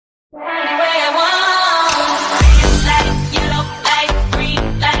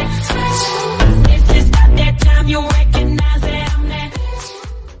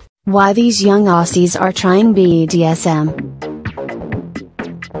Why these young Aussies are trying BDSM.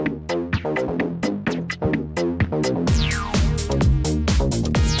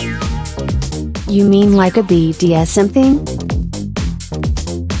 You mean like a BDSM thing?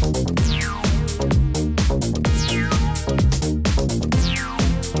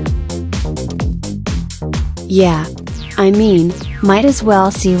 Yeah. I mean, might as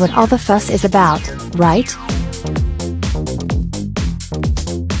well see what all the fuss is about, right?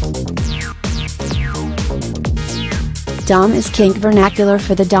 Dom is kink vernacular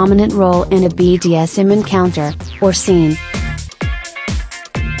for the dominant role in a BDSM encounter, or scene.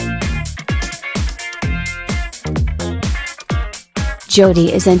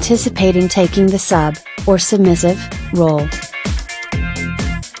 Jodi is anticipating taking the sub, or submissive, role.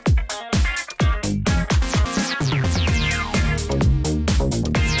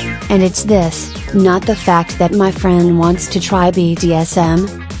 And it's this, not the fact that my friend wants to try BDSM,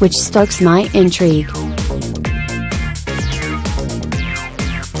 which stokes my intrigue.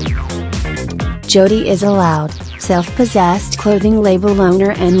 Jodi is a loud, self-possessed clothing label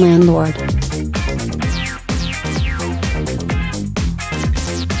owner and landlord.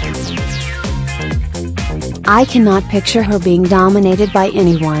 I cannot picture her being dominated by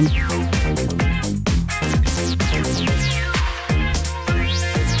anyone.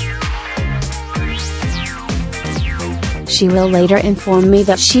 She will later inform me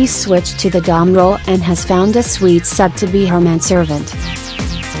that she switched to the dom role and has found a sweet sub to be her manservant.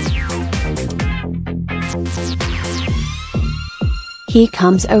 He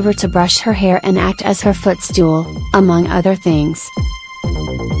comes over to brush her hair and act as her footstool, among other things.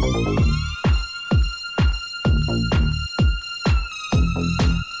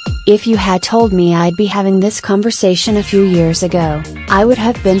 If you had told me I'd be having this conversation a few years ago, I would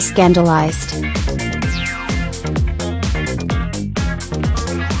have been scandalized.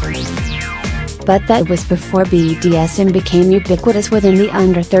 But that was before BDSM became ubiquitous within the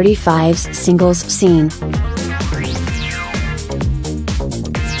under 35s singles scene.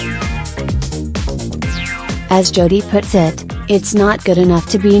 As Jodi puts it, it's not good enough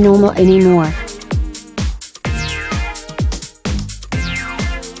to be normal anymore.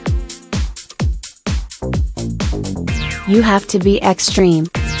 You have to be extreme.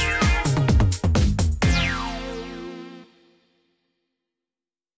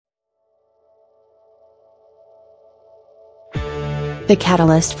 The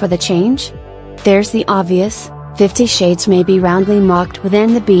catalyst for the change? There's the obvious, 50 Shades may be roundly mocked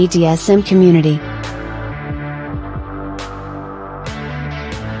within the BDSM community.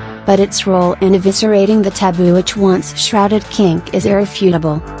 But its role in eviscerating the taboo which once shrouded kink is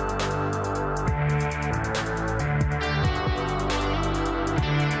irrefutable.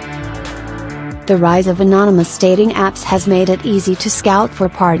 The rise of anonymous dating apps has made it easy to scout for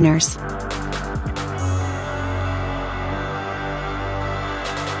partners.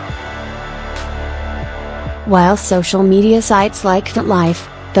 While social media sites like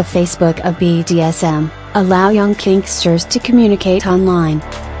FitLife, the Facebook of BDSM, allow young kinksters to communicate online.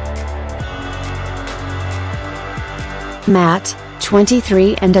 Matt,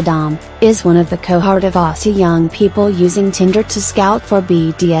 23 and a dom, is one of the cohort of Aussie young people using Tinder to scout for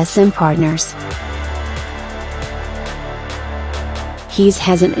BDSM partners. He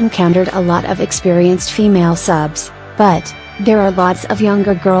hasn't encountered a lot of experienced female subs, but there are lots of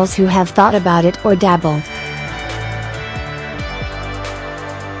younger girls who have thought about it or dabbled.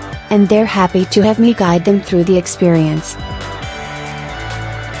 And they're happy to have me guide them through the experience.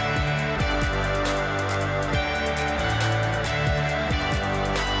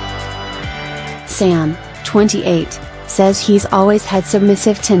 Sam, 28, says he's always had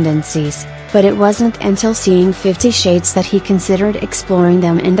submissive tendencies, but it wasn't until seeing 50 Shades that he considered exploring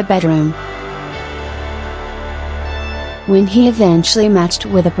them in the bedroom. When he eventually matched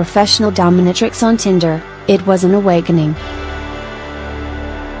with a professional dominatrix on Tinder, it was an awakening.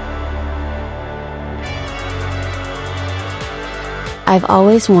 I've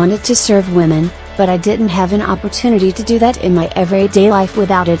always wanted to serve women, but I didn't have an opportunity to do that in my everyday life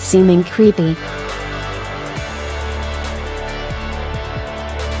without it seeming creepy.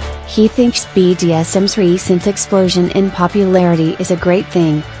 He thinks BDSM's recent explosion in popularity is a great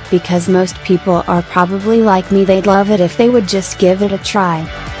thing, because most people are probably like me, they'd love it if they would just give it a try.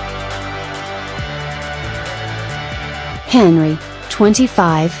 Henry,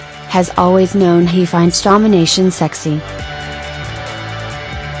 25, has always known he finds domination sexy.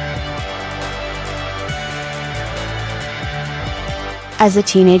 As a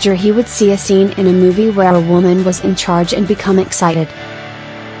teenager he would see a scene in a movie where a woman was in charge and become excited.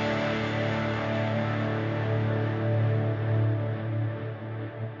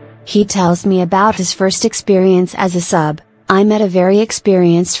 He tells me about his first experience as a sub. I met a very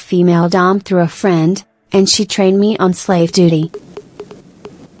experienced female dom through a friend, and she trained me on slave duty.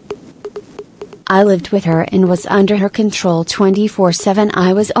 I lived with her and was under her control 24/7.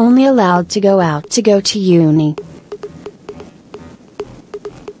 I was only allowed to go out to go to uni.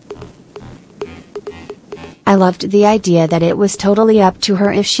 I loved the idea that it was totally up to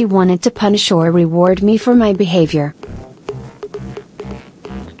her if she wanted to punish or reward me for my behavior.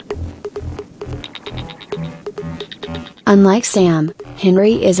 Unlike Sam,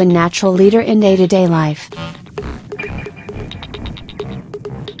 Henry is a natural leader in day-to-day life.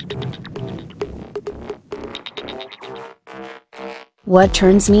 What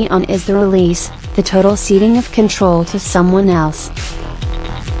turns me on is the release, the total ceding of control to someone else.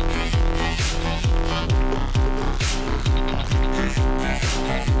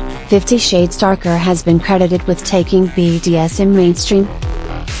 "50 Shades Darker" has been credited with taking BDSM mainstream.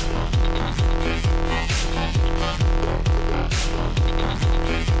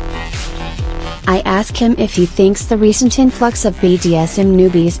 I ask him if he thinks the recent influx of BDSM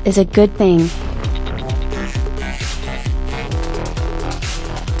newbies is a good thing.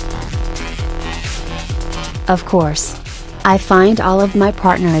 "Of course. I find all of my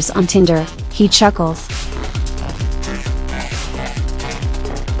partners on Tinder," he chuckles.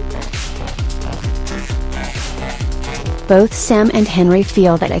 Both Sam and Henry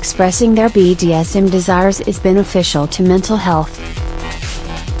feel that expressing their BDSM desires is beneficial to mental health.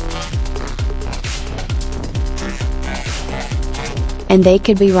 And they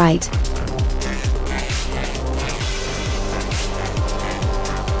could be right.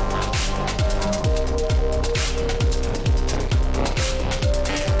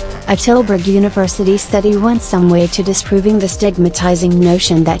 A Tilburg University study went some way to disproving the stigmatizing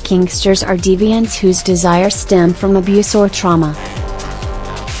notion that kinksters are deviants whose desires stem from abuse or trauma.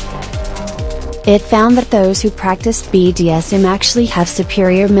 It found that those who practice BDSM actually have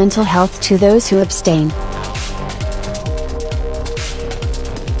superior mental health to those who abstain.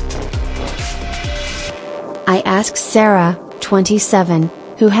 I asked Sarah, 27,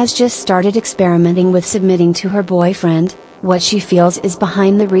 who has just started experimenting with submitting to her boyfriend, what she feels is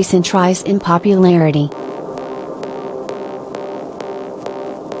behind the recent rise in popularity.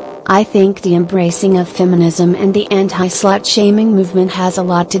 "I think the embracing of feminism and the anti-slut shaming movement has a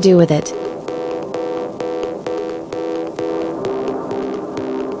lot to do with it.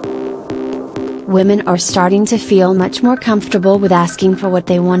 Women are starting to feel much more comfortable with asking for what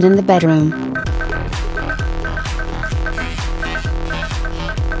they want in the bedroom.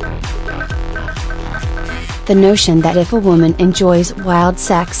 The notion that if a woman enjoys wild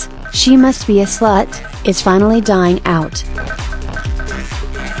sex, she must be a slut, is finally dying out.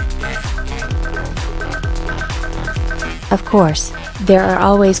 Of course, there are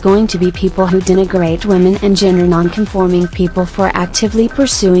always going to be people who denigrate women and gender non-conforming people for actively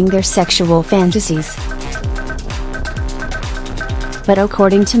pursuing their sexual fantasies. But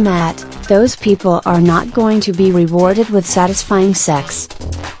according to Matt, those people are not going to be rewarded with satisfying sex.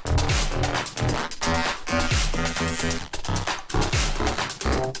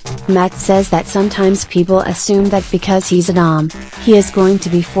 Matt says that sometimes people assume that because he's a dom, he is going to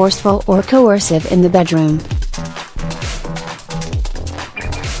be forceful or coercive in the bedroom.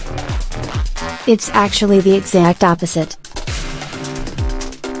 It's actually the exact opposite.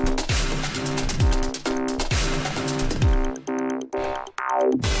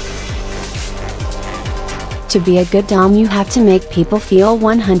 To be a good dom, you have to make people feel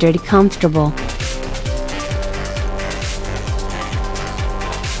 100% comfortable.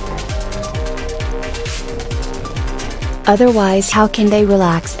 Otherwise, how can they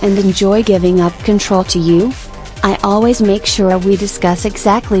relax and enjoy giving up control to you? I always make sure we discuss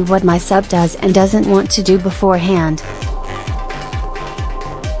exactly what my sub does and doesn't want to do beforehand.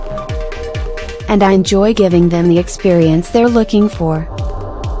 And I enjoy giving them the experience they're looking for.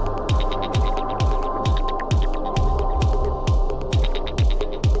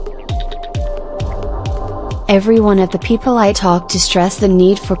 Every one of the people I talk to stress the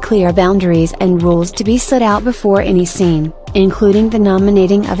need for clear boundaries and rules to be set out before any scene, including the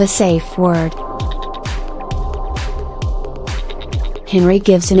nominating of a safe word. Henry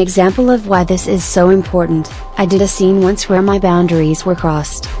gives an example of why this is so important. "I did a scene once where my boundaries were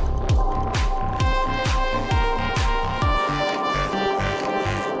crossed.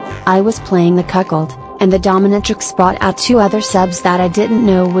 I was playing the cuckold, and the dominatrix brought out 2 other subs that I didn't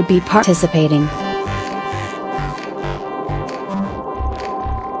know would be participating.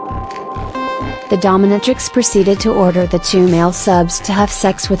 The dominatrix proceeded to order the 2 male subs to have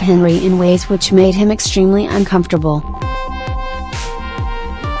sex with Henry in ways which made him extremely uncomfortable.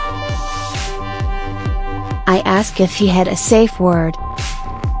 ask if he had a safe word.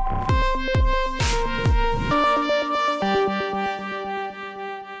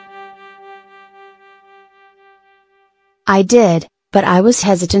 I did, but I was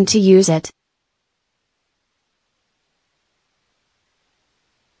hesitant to use it.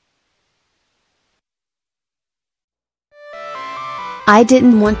 I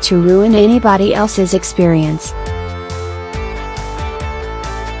didn't want to ruin anybody else's experience.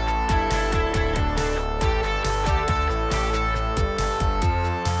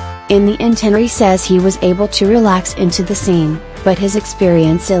 In the end, Henry says he was able to relax into the scene, but his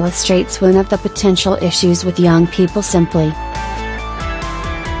experience illustrates one of the potential issues with young people simply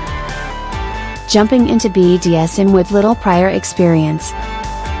jumping into BDSM with little prior experience.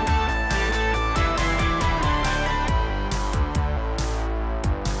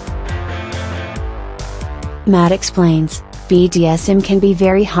 Matt explains, BDSM can be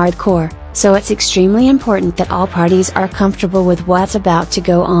very hardcore, so it's extremely important that all parties are comfortable with what's about to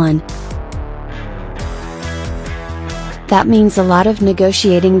go on. That means a lot of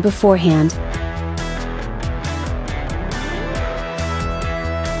negotiating beforehand.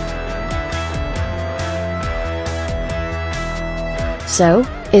 So,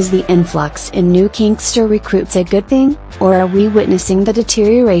 is the influx in new kinkster recruits a good thing, or are we witnessing the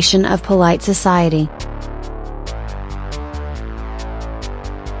deterioration of polite society?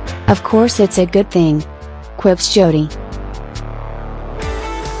 Of course it's a good thing, quips Jodi.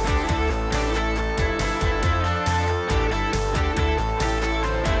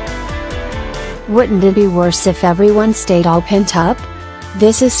 Wouldn't it be worse if everyone stayed all pent up?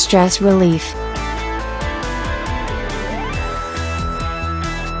 This is stress relief.